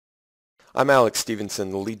I'm Alex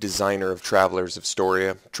Stevenson, the lead designer of Travelers of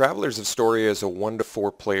Storia. Travelers of Storia is a 1 to 4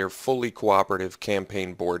 player fully cooperative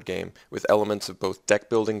campaign board game with elements of both deck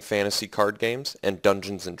building fantasy card games and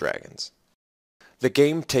Dungeons & Dragons. The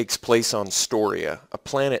game takes place on Storia, a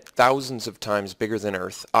planet thousands of times bigger than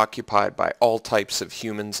Earth, occupied by all types of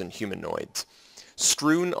humans and humanoids.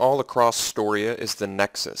 Strewn all across Storia is the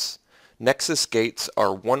Nexus. Nexus gates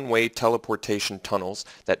are one-way teleportation tunnels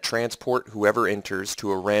that transport whoever enters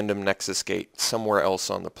to a random Nexus gate somewhere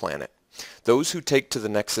else on the planet. Those who take to the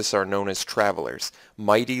Nexus are known as Travelers,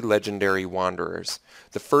 mighty legendary wanderers.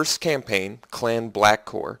 The first campaign, Clan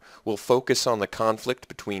Blackcore, will focus on the conflict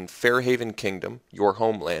between Fairhaven Kingdom, your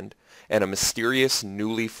homeland, and a mysterious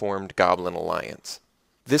newly formed Goblin Alliance.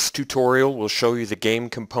 This tutorial will show you the game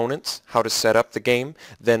components, how to set up the game,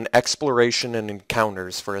 then exploration and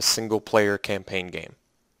encounters for a single-player campaign game.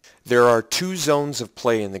 There are 2 zones of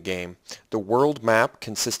play in the game, the world map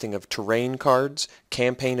consisting of terrain cards,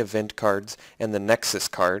 campaign event cards, and the Nexus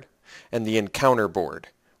card, and the encounter board,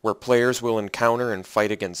 where players will encounter and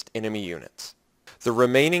fight against enemy units. The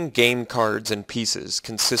remaining game cards and pieces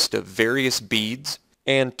consist of various beads,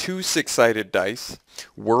 and 2 6-sided dice,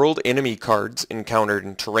 world enemy cards encountered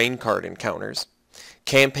in terrain card encounters,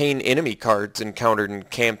 campaign enemy cards encountered in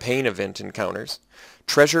campaign event encounters,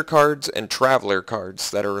 treasure cards and traveler cards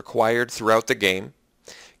that are required throughout the game,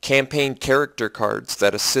 campaign character cards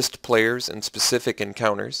that assist players in specific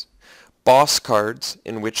encounters, boss cards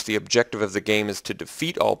in which the objective of the game is to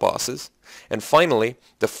defeat all bosses, and finally,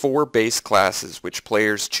 the 4 base classes which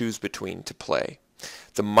players choose between to play.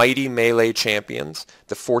 The mighty melee champions,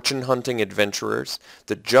 the fortune-hunting adventurers,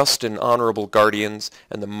 the just and honorable guardians,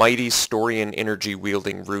 and the mighty story and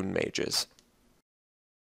energy-wielding rune mages.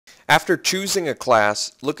 After choosing a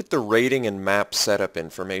class, look at the rating and map setup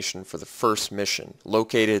information for the first mission,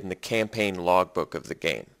 located in the campaign logbook of the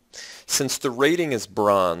game. Since the rating is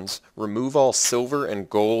bronze, remove all silver and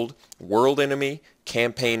gold, world enemy,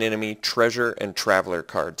 campaign enemy, treasure, and traveler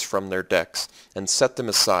cards from their decks, and set them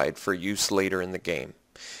aside for use later in the game.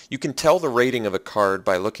 You can tell the rating of a card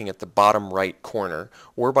by looking at the bottom right corner,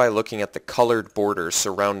 or by looking at the colored borders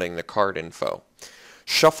surrounding the card info.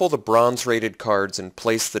 Shuffle the bronze-rated cards and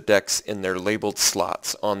place the decks in their labeled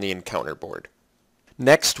slots on the encounter board.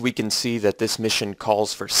 Next, we can see that this mission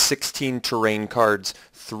calls for 16 terrain cards,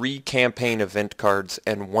 3 campaign event cards,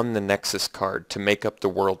 and 1 the Nexus card to make up the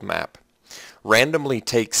world map. Randomly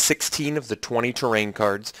take 16 of the 20 terrain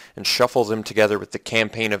cards and shuffle them together with the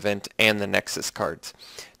campaign event and the Nexus cards.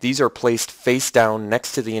 These are placed face down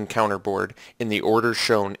next to the encounter board in the order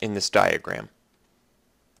shown in this diagram.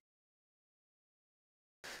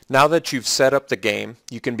 Now that you've set up the game,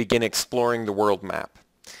 you can begin exploring the world map.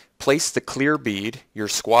 Place the clear bead, your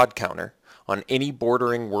squad counter, on any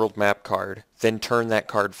bordering world map card, then turn that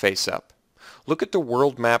card face up. Look at the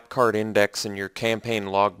world map card index in your campaign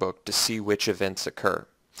logbook to see which events occur.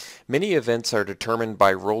 Many events are determined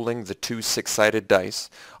by rolling the 2 6-sided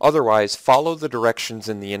dice, otherwise follow the directions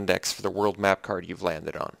in the index for the world map card you've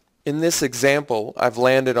landed on. In this example, I've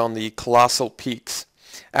landed on the Colossal Peaks.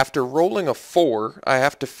 After rolling a 4, I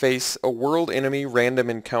have to face a world enemy random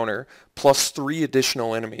encounter plus 3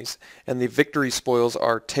 additional enemies, and the victory spoils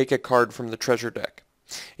are take a card from the treasure deck.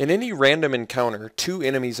 In any random encounter, 2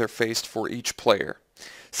 enemies are faced for each player.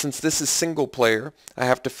 Since this is single player, I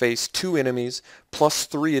have to face 2 enemies plus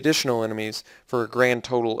 3 additional enemies for a grand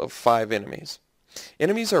total of 5 enemies.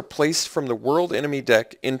 Enemies are placed from the world enemy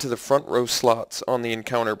deck into the front row slots on the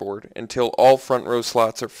encounter board until all front row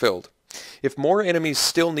slots are filled. If more enemies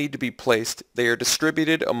still need to be placed, they are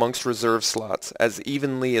distributed amongst reserve slots as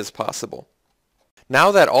evenly as possible.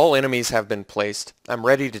 Now that all enemies have been placed, I'm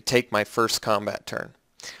ready to take my first combat turn.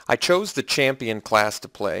 I chose the champion class to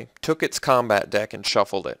play, took its combat deck and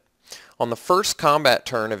shuffled it. On the first combat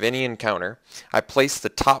turn of any encounter, I place the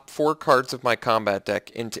top 4 cards of my combat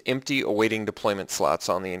deck into empty awaiting deployment slots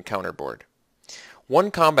on the encounter board.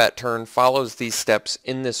 One combat turn follows these steps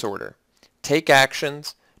in this order: take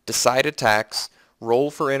actions, decide attacks,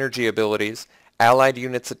 roll for energy abilities, allied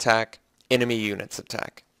units attack, enemy units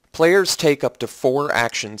attack. Players take up to 4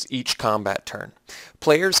 actions each combat turn.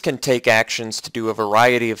 Players can take actions to do a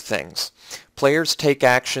variety of things. Players take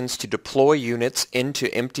actions to deploy units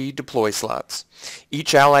into empty deploy slots.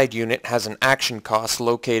 Each allied unit has an action cost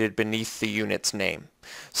located beneath the unit's name.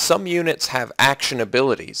 Some units have action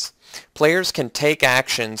abilities. Players can take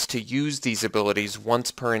actions to use these abilities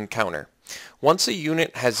once per encounter. Once a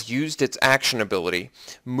unit has used its action ability,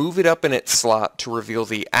 move it up in its slot to reveal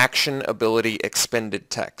the action ability expended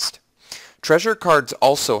text. Treasure cards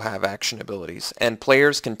also have action abilities, and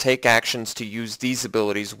players can take actions to use these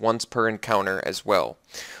abilities once per encounter as well.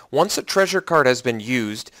 Once a treasure card has been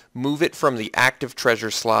used, move it from the active treasure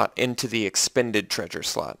slot into the expended treasure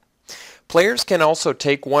slot. Players can also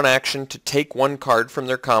take one action to take one card from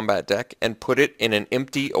their combat deck and put it in an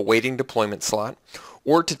empty awaiting deployment slot,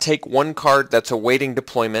 or to take one card that's awaiting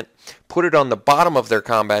deployment, put it on the bottom of their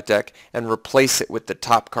combat deck, and replace it with the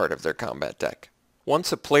top card of their combat deck.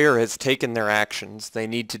 Once a player has taken their actions, they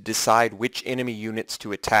need to decide which enemy units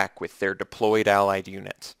to attack with their deployed allied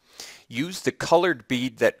units. Use the colored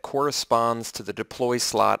bead that corresponds to the deploy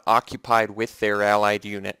slot occupied with their allied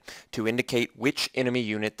unit to indicate which enemy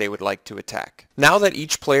unit they would like to attack. Now that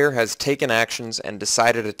each player has taken actions and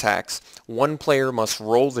decided attacks, one player must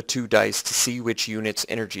roll the 2 dice to see which unit's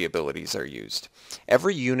energy abilities are used.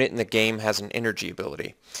 Every unit in the game has an energy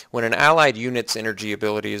ability. When an allied unit's energy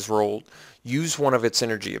ability is rolled, use one of its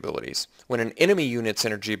energy abilities. When an enemy unit's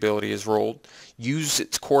energy ability is rolled, use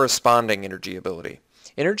its corresponding energy ability.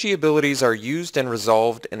 Energy abilities are used and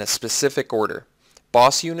resolved in a specific order.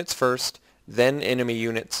 Boss units first, then enemy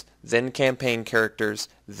units, then campaign characters,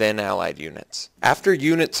 then allied units. After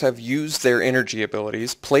units have used their energy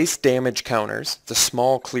abilities, place damage counters, the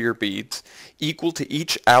small clear beads, equal to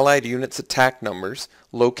each allied unit's attack numbers,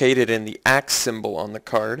 located in the axe symbol on the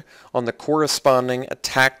card, on the corresponding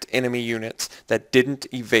attacked enemy units that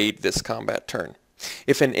didn't evade this combat turn.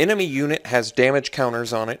 If an enemy unit has damage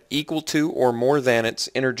counters on it equal to or more than its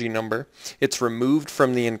energy number, it's removed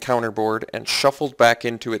from the encounter board and shuffled back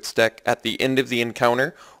into its deck at the end of the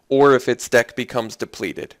encounter, or if its deck becomes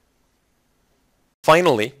depleted.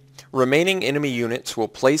 Finally, remaining enemy units will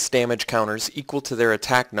place damage counters equal to their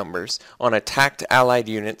attack numbers on attacked allied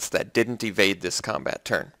units that didn't evade this combat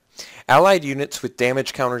turn. Allied units with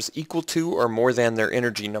damage counters equal to or more than their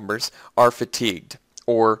energy numbers are fatigued,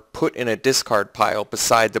 or put in a discard pile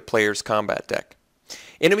beside the player's combat deck.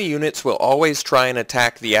 Enemy units will always try and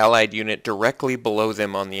attack the allied unit directly below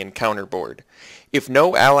them on the encounter board. If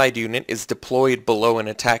no allied unit is deployed below an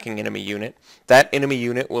attacking enemy unit, that enemy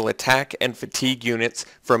unit will attack and fatigue units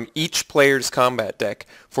from each player's combat deck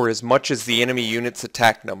for as much as the enemy unit's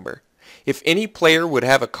attack number. If any player would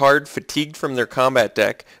have a card fatigued from their combat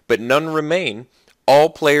deck, but none remain, all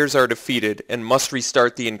players are defeated and must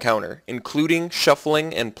restart the encounter, including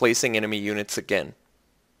shuffling and placing enemy units again.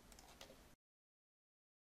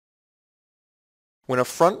 When a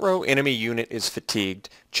front row enemy unit is fatigued,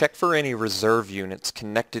 check for any reserve units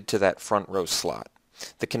connected to that front row slot.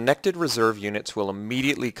 The connected reserve units will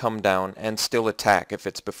immediately come down and still attack if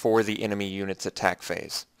it's before the enemy unit's attack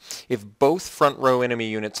phase. If both front row enemy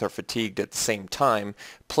units are fatigued at the same time,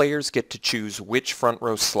 players get to choose which front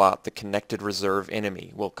row slot the connected reserve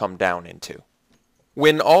enemy will come down into.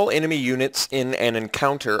 When all enemy units in an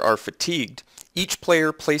encounter are fatigued, each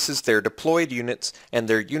player places their deployed units and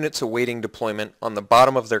their units awaiting deployment on the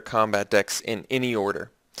bottom of their combat decks in any order.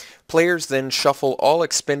 Players then shuffle all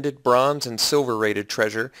expended bronze and silver rated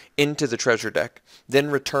treasure into the treasure deck, then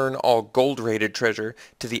return all gold rated treasure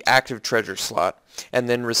to the active treasure slot, and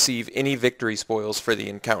then receive any victory spoils for the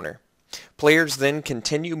encounter. Players then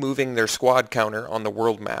continue moving their squad counter on the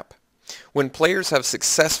world map. When players have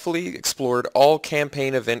successfully explored all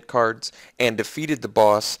campaign event cards and defeated the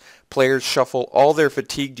boss, players shuffle all their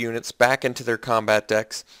fatigued units back into their combat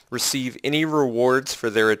decks, receive any rewards for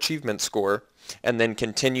their achievement score, and then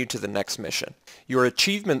continue to the next mission. Your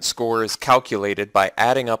achievement score is calculated by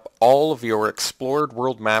adding up all of your explored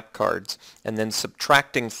world map cards and then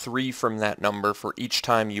subtracting 3 from that number for each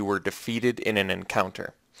time you were defeated in an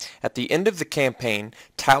encounter. At the end of the campaign,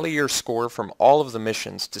 tally your score from all of the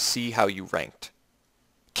missions to see how you ranked.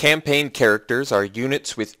 Campaign characters are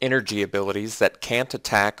units with energy abilities that can't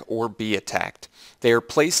attack or be attacked. They are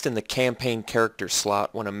placed in the campaign character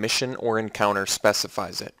slot when a mission or encounter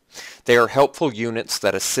specifies it. They are helpful units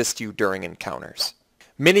that assist you during encounters.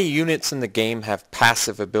 Many units in the game have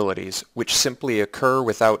passive abilities, which simply occur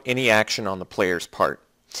without any action on the player's part.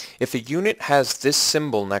 If a unit has this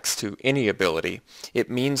symbol next to any ability, it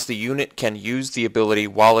means the unit can use the ability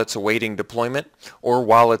while it's awaiting deployment, or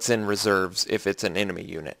while it's in reserves if it's an enemy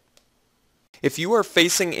unit. If you are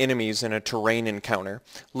facing enemies in a terrain encounter,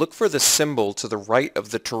 look for the symbol to the right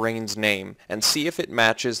of the terrain's name and see if it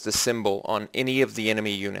matches the symbol on any of the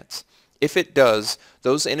enemy units. If it does,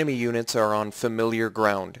 those enemy units are on familiar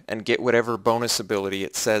ground and get whatever bonus ability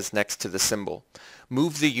it says next to the symbol.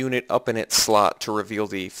 Move the unit up in its slot to reveal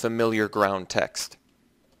the familiar ground text.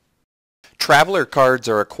 Traveler cards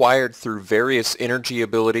are acquired through various energy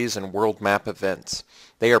abilities and world map events.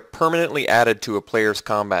 They are permanently added to a player's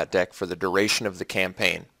combat deck for the duration of the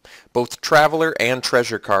campaign. Both Traveler and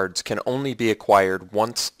Treasure cards can only be acquired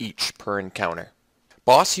once each per encounter.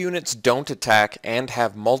 Boss units don't attack and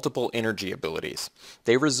have multiple energy abilities.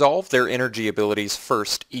 They resolve their energy abilities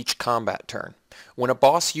first each combat turn. When a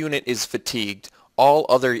boss unit is fatigued, all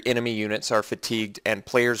other enemy units are fatigued and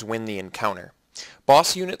players win the encounter.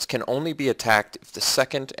 Boss units can only be attacked if the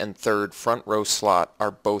second and third front row slot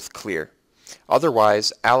are both clear.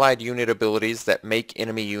 Otherwise, allied unit abilities that make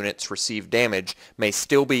enemy units receive damage may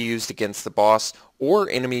still be used against the boss or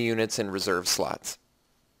enemy units in reserve slots.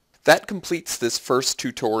 That completes this first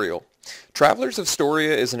tutorial. Travelers of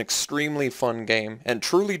Storia is an extremely fun game and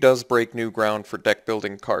truly does break new ground for deck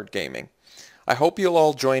building card gaming. I hope you'll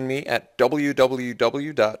all join me at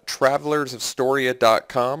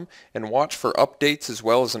www.travelersofstoria.com and watch for updates as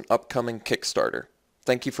well as an upcoming Kickstarter.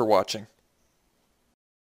 Thank you for watching.